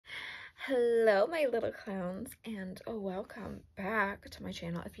Hello, my little clowns, and welcome back to my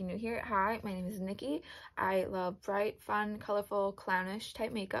channel. If you're new here, hi, my name is Nikki. I love bright, fun, colorful, clownish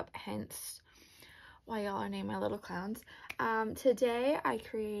type makeup, hence why y'all are named my little clowns. Today I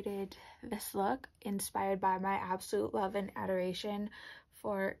created this look inspired by my absolute love and adoration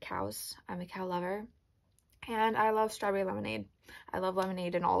for cows. I'm a cow lover, and I love strawberry lemonade. I love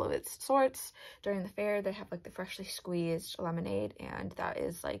lemonade in all of its sorts. During the fair, they have like the freshly squeezed lemonade, and that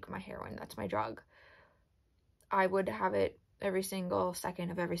is like my heroin. That's my drug. I would have it every single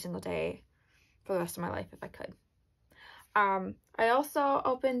second of every single day for the rest of my life if I could. I also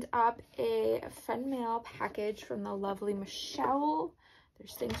opened up a friend mail package from the lovely Michelle.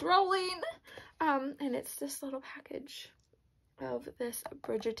 There's things rolling. And it's this little package of this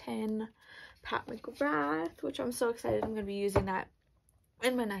Bridgerton Pat McGrath, which I'm so excited. I'm going to be using that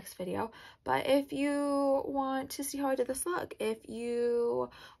in my next video. But if you want to see how I did this look, if you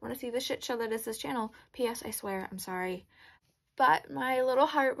want to see the shit show that is this channel, P.S. I swear, I'm sorry. But my little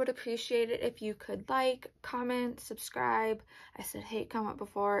heart would appreciate it if you could like, comment, subscribe. I said hate comment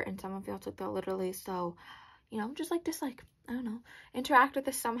before, and some of y'all took that literally, so, you know, just like dislike. I don't know. Interact with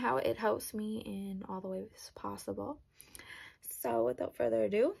this somehow. It helps me in all the ways possible. So without further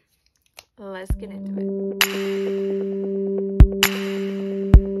ado, let's get into it.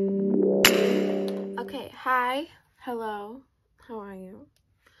 Okay, hi, hello, how are you?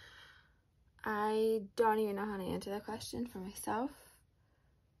 I don't even know how to answer that question for myself.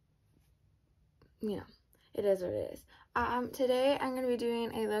 You know, it is what it is. Today I'm going to be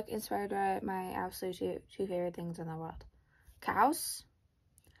doing a look inspired by my absolute two favorite things in the world. Cows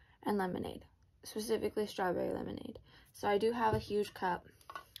and lemonade, specifically strawberry lemonade. So I do have a huge cup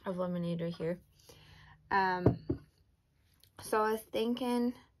of lemonade right here. So I was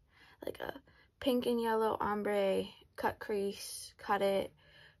thinking like a pink and yellow ombre, cut crease, cut it,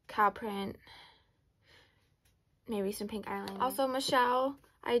 cow print, maybe some pink eyeliner. Also, Michelle,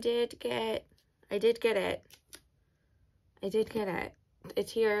 I did get it.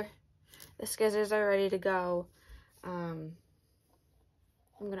 It's here. The scissors are ready to go. I'm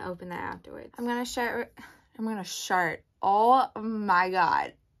gonna open that afterwards. I'm gonna shart. Oh my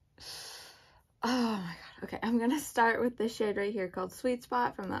god. Oh my god. Okay, I'm gonna start with this shade right here called Sweet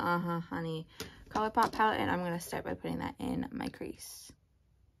Spot from the Honey ColourPop palette, and I'm gonna start by putting that in my crease.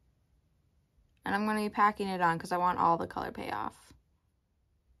 And I'm gonna be packing it on because I want all the color payoff.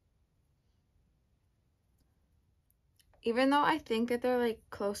 Even though I think that they're like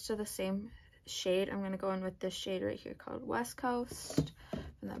close to the same shade, I'm gonna go in with this shade right here called West Coast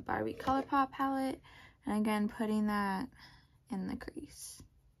from the Barbie ColourPop palette, and again putting that in the crease.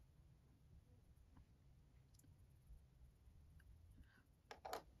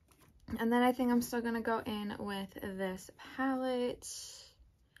 And then I think I'm still gonna go in with this palette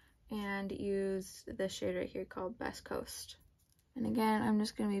and use this shade right here called Best Coast. And again, I'm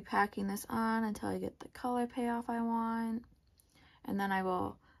just gonna be packing this on until I get the color payoff I want. And then I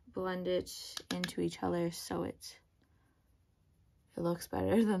will blend it into each other so it looks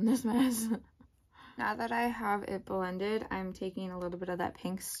better than this mess. Now that I have it blended, I'm taking a little bit of that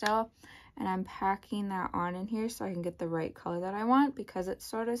pink still, and I'm packing that on in here so I can get the right color that I want, because it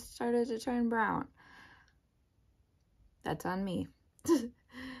sort of started to turn brown. That's on me.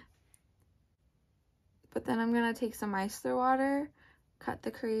 But then I'm going to take some micellar water, cut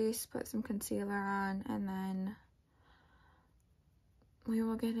the crease, put some concealer on, and then we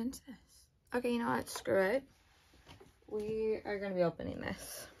will get into this. Okay, you know what? Screw it. We are going to be opening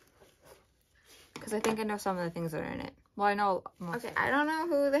this, because I think I know some of the things that are in it. Well, I know most. Okay, I don't know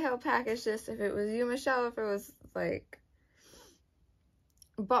who the hell packaged this, if it was you, Michelle, if it was like...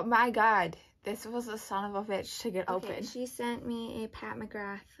 But my god, this was a son of a bitch to get open. She sent me a Pat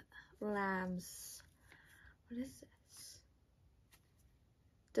McGrath Lambs. What is this?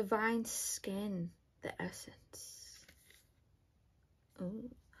 Divine Skin, the essence. Ooh.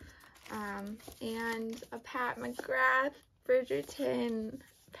 And a Pat McGrath Bridgerton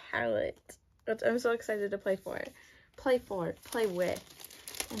palette, which I'm so excited to play with.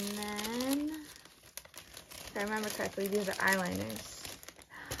 And then, if I remember correctly, these are eyeliners.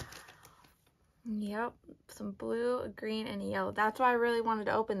 Yep, some blue, green, and yellow. That's why I really wanted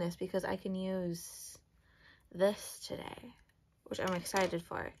to open this, because I can use this today, which I'm excited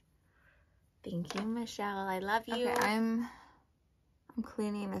for. Thank you, Michelle. I love you. Okay, I'm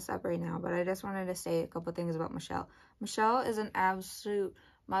cleaning this up right now, but I just wanted to say a couple things about Michelle. Michelle is an absolute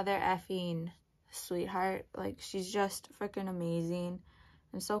mother effing sweetheart. Like, she's just freaking amazing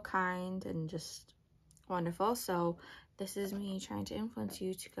and so kind and just wonderful. So this is me trying to influence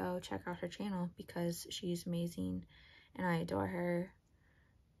you to go check out her channel, because she's amazing and I adore her.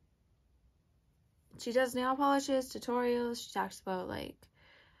 she does nail polishes, tutorials. She talks about like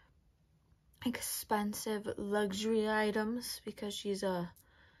expensive luxury items because she's a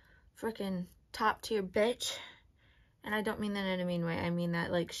freaking top tier bitch. And I don't mean that in a mean way. I mean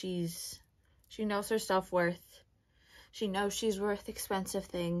that like she knows her self-worth. She knows she's worth expensive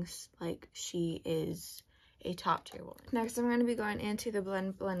things. Like, she is a top tier woman. Next, I'm going to be going into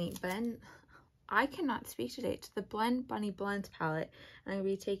the I cannot speak today. It's the Blend Bunny Blends palette. And I'm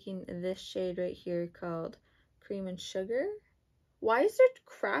going to be taking this shade right here called Cream and Sugar. Why is there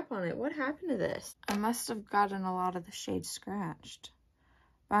crap on it? What happened to this? I must have gotten a lot of the shade scratched.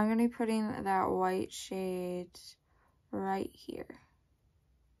 But I'm going to be putting that white shade right here.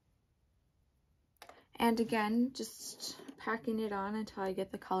 And again, just packing it on until I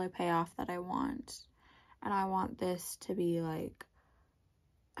get the color payoff that I want. And I want this to be like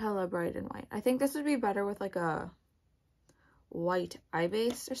hella bright and white. I think this would be better with like a white eye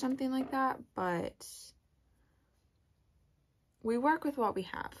base or something like that, but we work with what we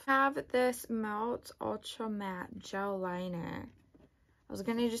have. I have this Melt Ultra Matte Gel Liner. I was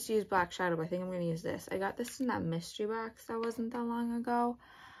gonna just use black shadow, but I think I'm gonna use this. I got this in that mystery box that wasn't that long ago.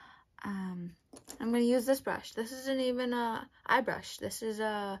 I'm gonna use this brush. This isn't even a eye brush. This is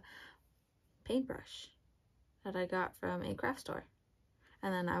a paintbrush that I got from a craft store.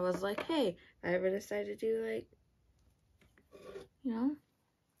 And then I was like, hey, if I ever decide to do like, you know,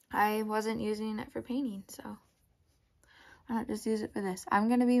 I wasn't using it for painting, so why not just use it for this? I'm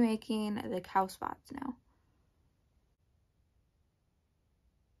gonna be making the cow spots now.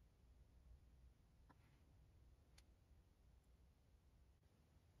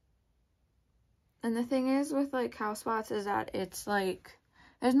 And the thing is with like cow spots is that it's like,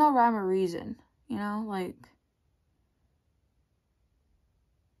 there's no rhyme or reason, you know, like,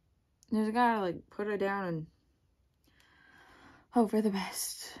 you just gotta like put it down and hope for the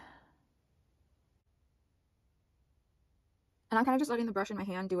best. And I'm kind of just letting the brush in my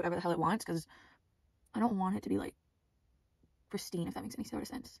hand do whatever the hell it wants because I don't want it to be like pristine, if that makes any sort of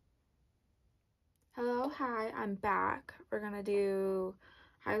sense. Hello, hi, I'm back. We're gonna do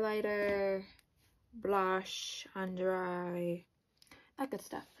highlighter, blush, under eye, that good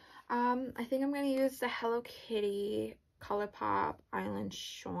stuff. I think I'm gonna use the Hello Kitty ColourPop Island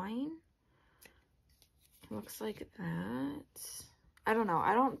Shine. It looks like that. I don't know.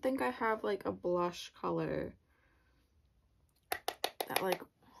 I don't think I have like a blush color that like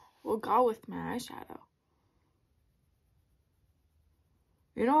will go with my eyeshadow.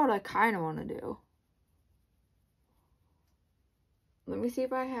 You know what I kind of want to do? Let me see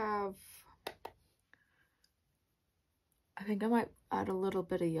if I have. I think I might add a little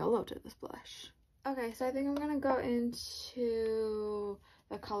bit of yellow to this blush. Okay, so I think I'm gonna go into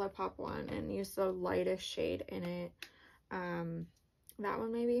the ColourPop one and use the lightest shade in it. That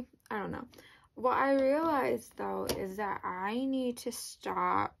one maybe? I don't know. What I realized though is that I need to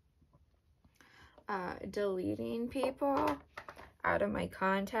stop deleting people out of my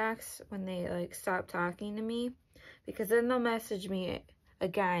contacts when they like stop talking to me, because then they'll message me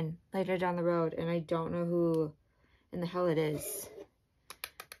again later down the road and I don't know who in the hell it is.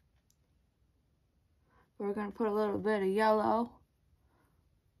 We're gonna put a little bit of yellow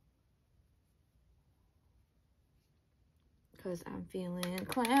because I'm feeling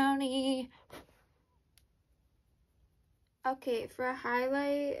clowny. Okay, for a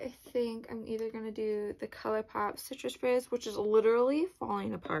highlight, I think I'm either gonna do the ColourPop Citrus Frizz, which is literally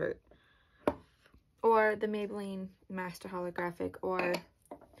falling apart, or the Maybelline Master Holographic, or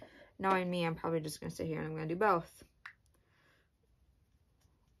knowing me, I'm probably just gonna sit here and I'm gonna do both.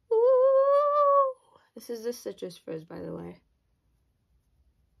 Ooh! This is the Citrus Frizz, by the way.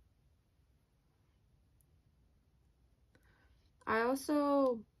 I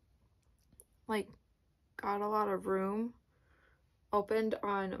also like got a lot of room opened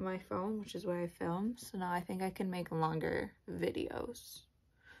on my phone, which is where I film, so now I think I can make longer videos,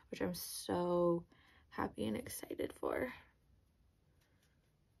 which I'm so happy and excited for.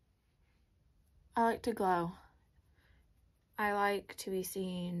 I like to glow. I like to be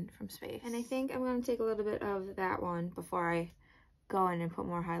seen from space. And I think I'm going to take a little bit of that one before I go in and put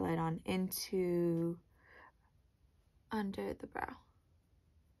more highlight on into under the brow.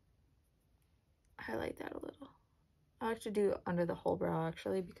 Highlight that a little. I like to do under the whole brow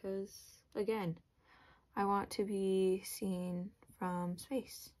actually because, again, I want to be seen from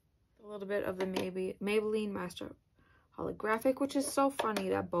space. A little bit of the Maybelline Master Holographic, which is so funny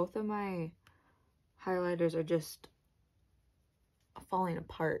that both of my highlighters are just falling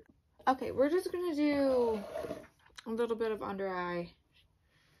apart. Okay, we're just gonna do a little bit of under eye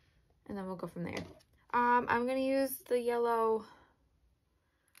and then we'll go from there. I'm gonna use the yellow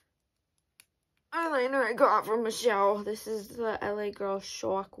eyeliner I got from Michelle. This is the LA Girl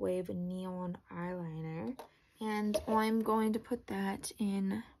Shockwave Neon Eyeliner. And I'm going to put that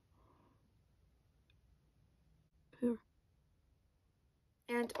in here.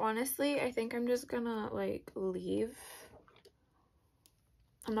 And honestly, I think I'm just gonna like leave.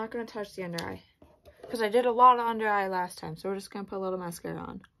 I'm not gonna touch the under eye because I did a lot of under eye last time, so we're just gonna put a little mascara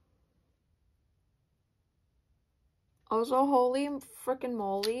on. Also, holy freaking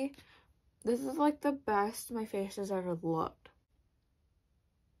moly, this is like the best my face has ever looked.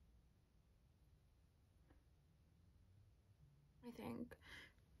 I think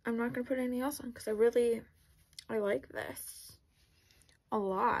I'm not gonna put anything else on because I like this a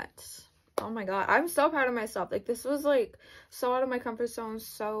lot. Oh my god, I'm so proud of myself. Like, this was like so out of my comfort zone,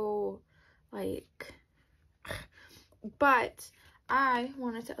 so like, but I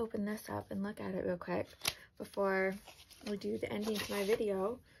wanted to open this up and look at it real quick before we do the ending to my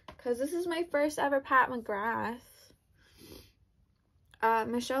video, because this is my first ever Pat McGrath.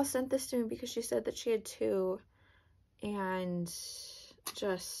 Michelle sent this to me because she said that she had two, and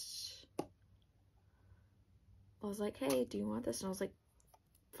just I was like, hey, do you want this? And I was like,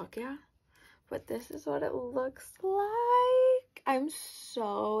 fuck yeah. But this is what it looks like. I'm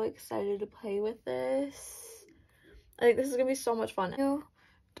so excited to play with this. Like, this is gonna be so much fun.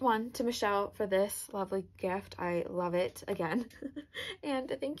 One to Michelle for this lovely gift. I love it again.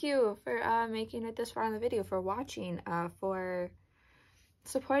 And thank you for making it this far in the video, for watching, for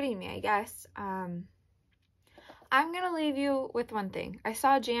supporting me, I guess. I'm gonna leave you with one thing. I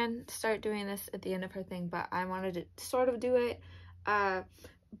saw Jan start doing this at the end of her thing, but I wanted to sort of do it.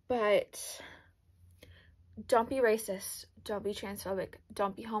 But don't be racist, don't be transphobic,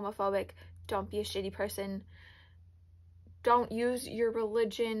 don't be homophobic, don't be a shitty person. Don't use your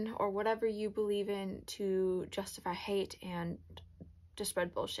religion or whatever you believe in to justify hate and to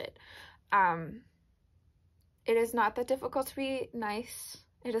spread bullshit. It is not that difficult to be nice.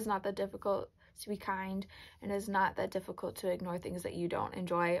 It is not that difficult to be kind. And it is not that difficult to ignore things that you don't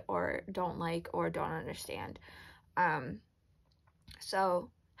enjoy or don't like or don't understand. So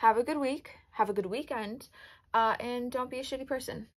have a good week. Have a good weekend. And don't be a shitty person.